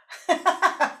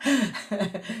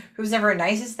 Who's ever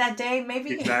nicest that day,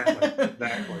 maybe? Exactly.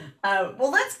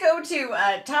 Well, let's go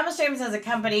to Thomas James as a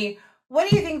company. What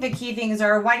do you think the key things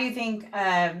are? Why do you think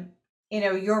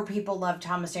your people love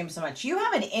Thomas James so much? You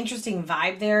have an interesting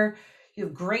vibe there. You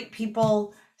have great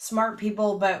people, smart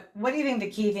people, but what do you think the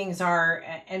key things are,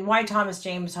 and why Thomas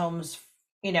James Homes,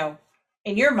 in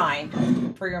your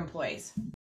mind, for your employees?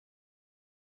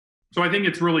 So I think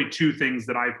it's really two things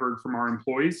that I've heard from our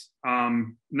employees.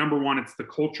 Number one, it's the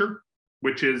culture,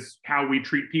 which is how we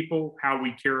treat people, how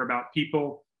we care about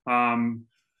people.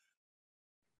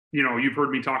 You've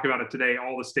heard me talk about it today,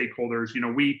 all the stakeholders.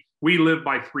 We live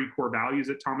by 3 core values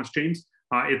at Thomas James.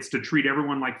 It's to treat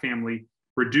everyone like family,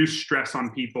 reduce stress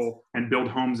on people, and build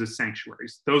homes as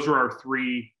sanctuaries. Those are our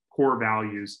 3 core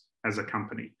values as a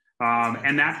company.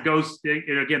 And that goes,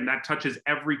 again, that touches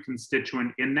every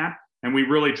constituent in that. And we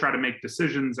really try to make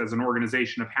decisions as an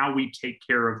organization of how we take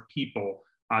care of people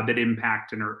that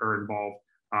impact and are involved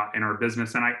in our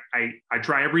business. And I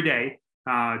try every day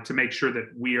to make sure that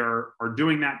we are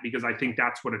doing that, because I think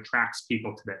that's what attracts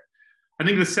people today. I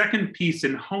think the second piece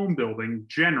in home building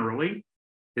generally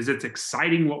is it's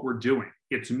exciting what we're doing.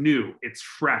 It's new, it's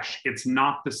fresh, it's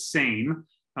not the same.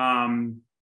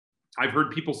 I've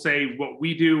heard people say what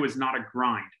we do is not a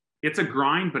grind. It's a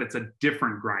grind, but it's a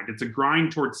different grind. It's a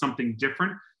grind towards something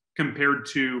different compared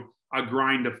to a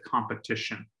grind of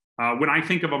competition. When I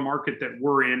think of a market that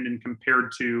we're in and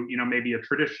compared to, maybe a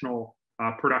traditional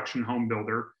production home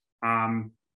builder,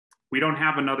 we don't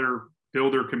have another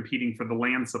builder competing for the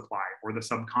land supply or the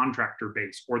subcontractor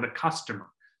base or the customer,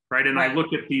 right? And I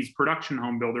look at these production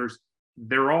home builders,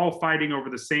 they're all fighting over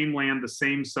the same land, the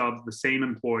same subs, the same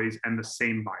employees, and the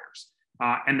same buyers.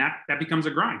 And that becomes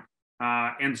a grind.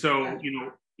 And so,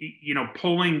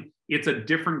 pulling, it's a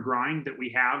different grind that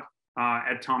we have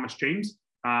at Thomas James,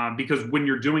 because when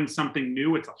you're doing something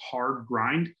new, it's a hard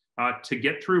grind to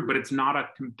get through, but it's not a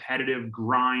competitive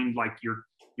grind like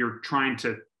you're trying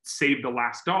to save the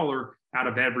last dollar out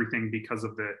of everything because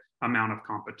of the amount of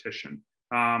competition.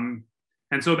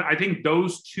 And so I think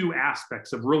those 2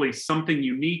 aspects of really something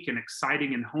unique and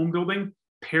exciting in home building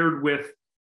paired with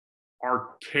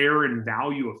our care and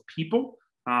value of people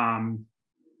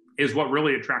is what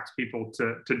really attracts people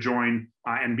to join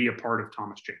and be a part of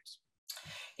Thomas James.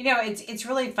 It's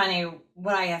really funny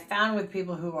what I have found with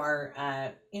people who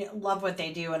are love what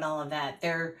they do and all of that.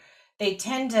 They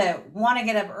tend to want to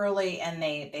get up early, and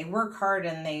they work hard,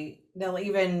 and they'll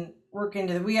even work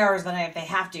into the wee hours of the night if they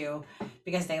have to,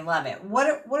 because they love it. What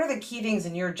are the key things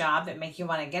in your job that make you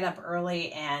want to get up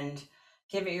early and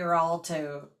give it your all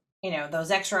to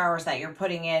those extra hours that you're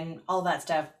putting in, all that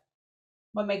stuff?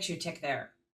 What makes you tick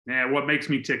there? Yeah, what makes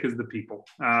me tick is the people.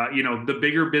 The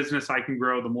bigger business I can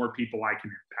grow, the more people I can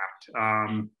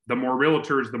impact. The more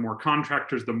realtors, the more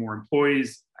contractors, the more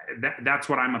employees. That's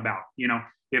what I'm about.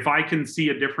 If I can see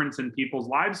a difference in people's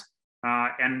lives,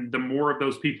 and the more of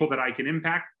those people that I can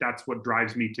impact, that's what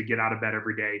drives me to get out of bed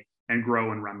every day and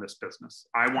grow and run this business.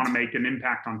 I want to make an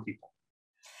impact on people.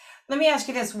 Let me ask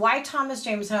you this. Why Thomas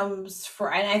James Homes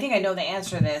and I think I know the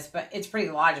answer to this, but it's pretty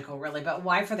logical really, but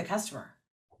why for the customer?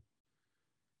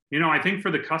 I think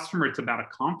for the customer, it's about a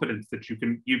confidence that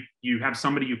you have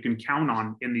somebody you can count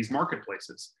on in these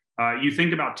marketplaces. You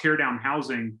think about tear down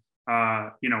housing,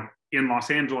 in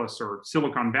Los Angeles or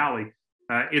Silicon Valley.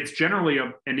 It's generally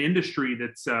an industry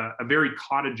that's a very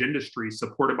cottage industry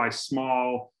supported by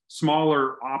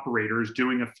smaller operators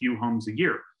doing a few homes a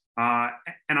year.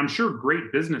 And I'm sure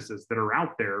great businesses that are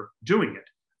out there doing it.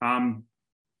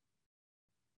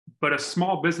 But a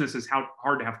small business is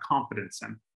hard to have confidence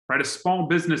in. Right? A small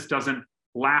business doesn't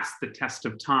last the test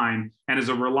of time and is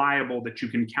a reliable that you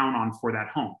can count on for that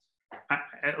home.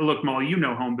 Look, Molly,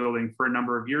 home building for a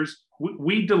number of years.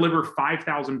 We deliver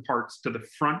 5,000 parts to the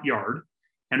front yard,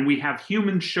 and we have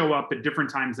humans show up at different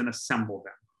times and assemble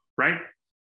them, right?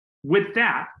 With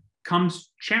that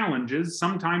comes challenges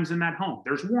sometimes in that home.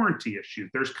 There's warranty issues.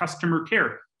 There's customer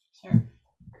care. Sure.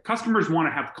 Customers want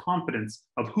to have confidence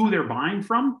of who they're buying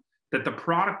from, that the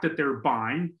product that they're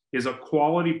buying is a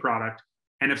quality product.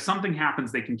 And if something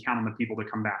happens, they can count on the people to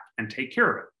come back and take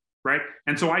care of it, right?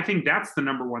 And so I think that's the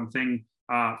number one thing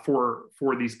for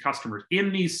these customers.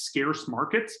 In these scarce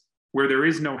markets where there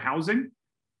is no housing,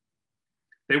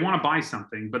 they want to buy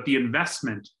something, but the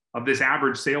investment of this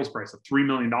average sales price of $3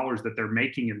 million that they're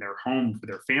making in their home for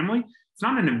their family, it's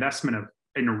not an investment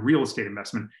in a real estate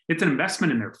investment. It's an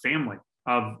investment in their family,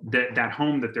 of that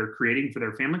home that they're creating for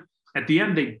their family. At the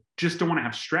end, they just don't want to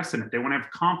have stress in it. They want to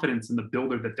have confidence in the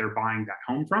builder that they're buying that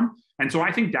home from. And so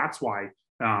I think that's why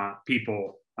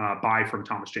people buy from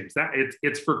Thomas James. That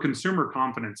it's for consumer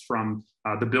confidence from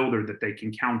the builder that they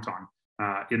can count on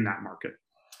in that market.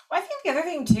 Well, I think the other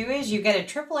thing too is you get a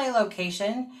AAA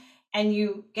location and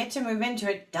you get to move into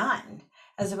it done,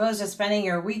 as opposed to spending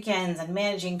your weekends and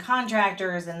managing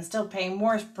contractors and still paying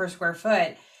more per square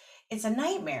foot. It's a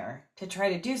nightmare to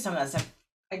try to do some of that stuff.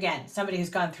 Again, somebody who's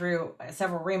gone through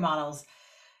several remodels.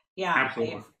 Yeah.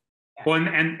 Absolutely. Well,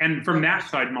 and from that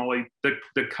side, Molly,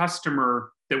 the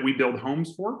customer that we build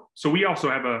homes for. So we also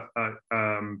have a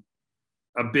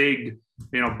big,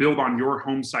 build on your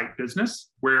home site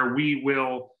business where we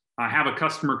will have a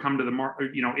customer come to the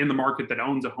market, in the market that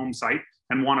owns a home site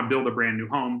and want to build a brand new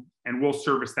home. And we'll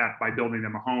service that by building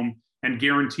them a home and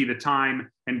guarantee the time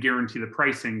and guarantee the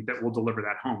pricing that will deliver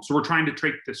that home. So we're trying to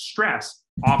take the stress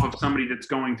off of somebody that's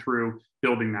going through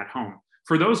building that home.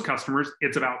 For those customers,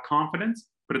 it's about confidence,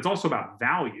 but it's also about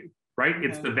value, right?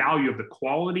 It's the value of the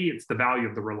quality. It's the value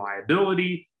of the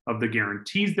reliability, of the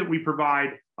guarantees that we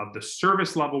provide, of the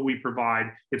service level we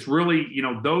provide. It's really,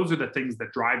 those are the things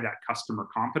that drive that customer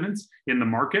confidence in the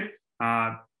market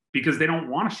because they don't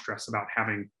want to stress about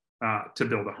having to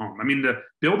build a home. I mean,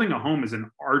 building a home is an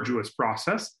arduous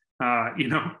process.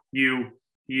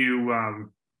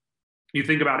 You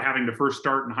think about having to first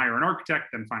start and hire an architect,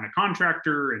 then find a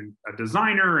contractor and a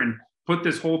designer and put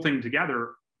this whole thing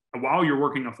together while you're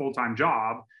working a full-time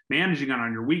job. Managing it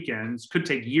on your weekends could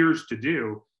take years to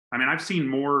do. I mean, I've seen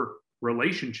more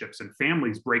relationships and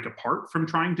families break apart from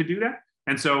trying to do that.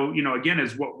 And so, again,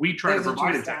 is what we try to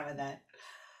provide is that.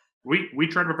 We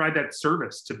try to provide that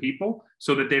service to people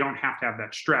so that they don't have to have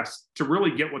that stress to really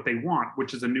get what they want,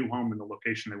 which is a new home in the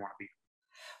location they want to be.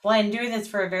 Well, I'm doing this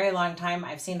for a very long time.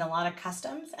 I've seen a lot of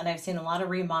customs and I've seen a lot of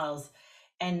remodels,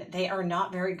 and they are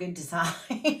not very good design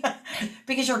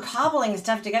because you're cobbling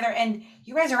stuff together, and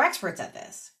you guys are experts at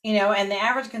this, and the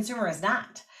average consumer is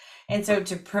not. And so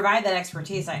to provide that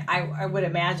expertise, I would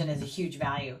imagine is a huge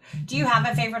value. Do you have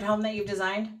a favorite home that you've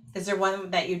designed? Is there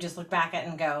one that you just look back at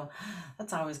and go,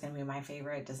 that's always going to be my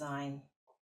favorite design?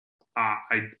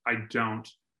 I don't.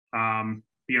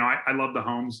 I love the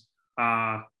homes.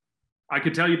 I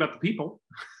could tell you about the people.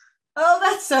 Oh,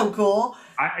 that's so cool.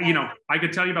 I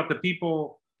could tell you about the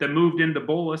people that moved into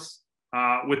Bolus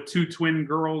with two twin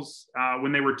girls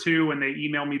when they were 2, and they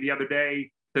emailed me the other day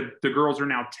that the girls are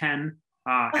now 10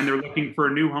 and they're looking for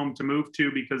a new home to move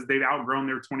to because they've outgrown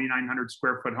their 2,900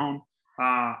 square foot home.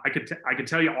 I could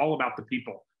tell you all about the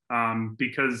people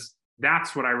because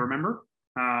that's what I remember.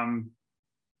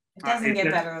 It doesn't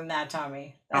get better than that,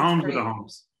 Tommy. The homes are the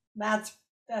homes. That's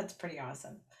pretty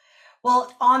awesome.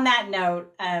 Well, on that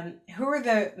note, who are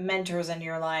the mentors in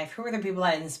your life? Who are the people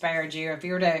that inspired you? If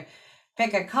you were to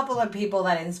pick a couple of people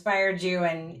that inspired you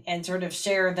and sort of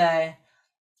share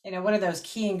what are those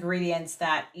key ingredients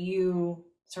that you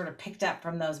sort of picked up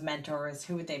from those mentors?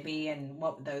 Who would they be, and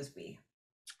what would those be?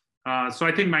 So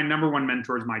I think my number one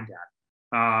mentor is my dad.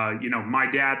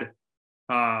 My dad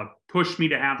pushed me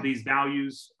to have these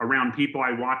values around people.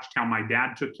 I watched how my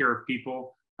dad took care of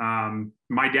people.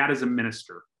 My dad is a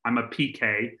minister. I'm a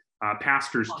PK,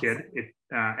 pastor's Awesome. kid.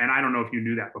 And I don't know if you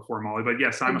knew that before, Molly, but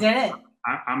yes, I did it.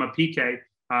 I'm a PK.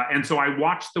 And so I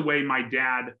watched the way my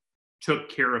dad took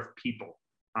care of people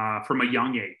from a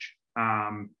young age.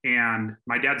 And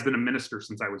my dad's been a minister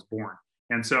since I was born.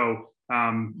 And so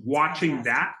watching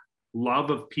that love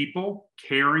of people,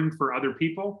 caring for other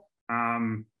people,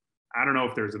 I don't know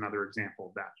if there's another example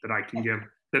of that I can give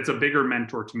that's a bigger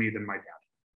mentor to me than my dad.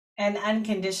 And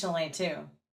unconditionally too.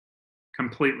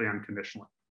 Completely unconditionally.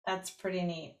 That's pretty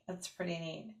neat. That's pretty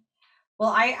neat.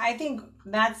 Well, I think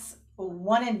that's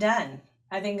one and done.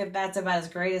 I think that's about as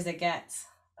great as it gets.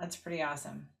 That's pretty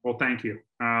awesome. Well, thank you.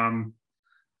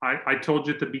 I told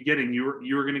you at the beginning you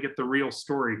were going to get the real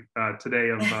story today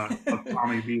of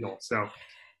Tommy Beadel. So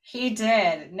he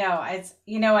did. No, it's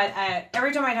what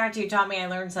every time I talk to you, Tommy, I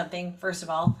learn something. First of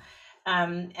all,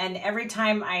 and every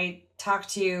time I talk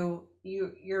to you,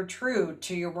 you're true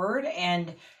to your word,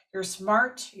 and you're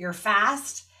smart, you're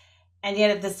fast, and yet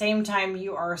at the same time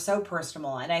you are so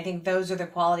personable. And I think those are the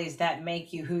qualities that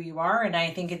make you who you are. And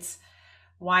I think it's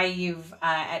why you've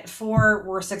at 4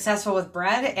 were successful with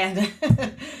bread, and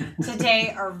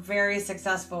today are very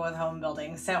successful with home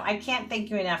building. So I can't thank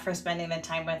you enough for spending the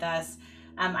time with us.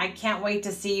 I can't wait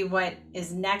to see what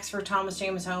is next for Thomas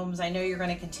James Homes. I know you're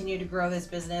going to continue to grow this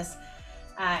business.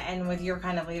 And with your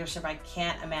kind of leadership, I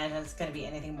can't imagine it's going to be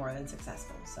anything more than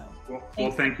successful. So,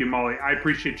 thank you, Molly. I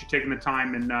appreciate you taking the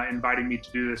time and inviting me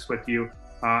to do this with you.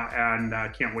 And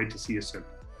can't wait to see you soon.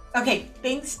 Okay,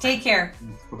 thanks. Take care.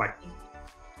 Bye-bye.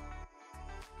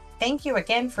 Thank you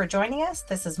again for joining us.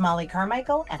 This is Molly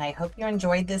Carmichael, and I hope you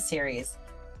enjoyed this series.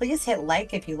 Please hit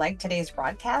like if you liked today's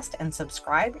broadcast, and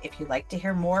subscribe if you'd like to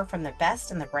hear more from the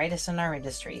best and the brightest in our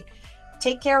industry.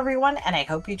 Take care, everyone, and I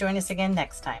hope you join us again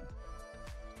next time.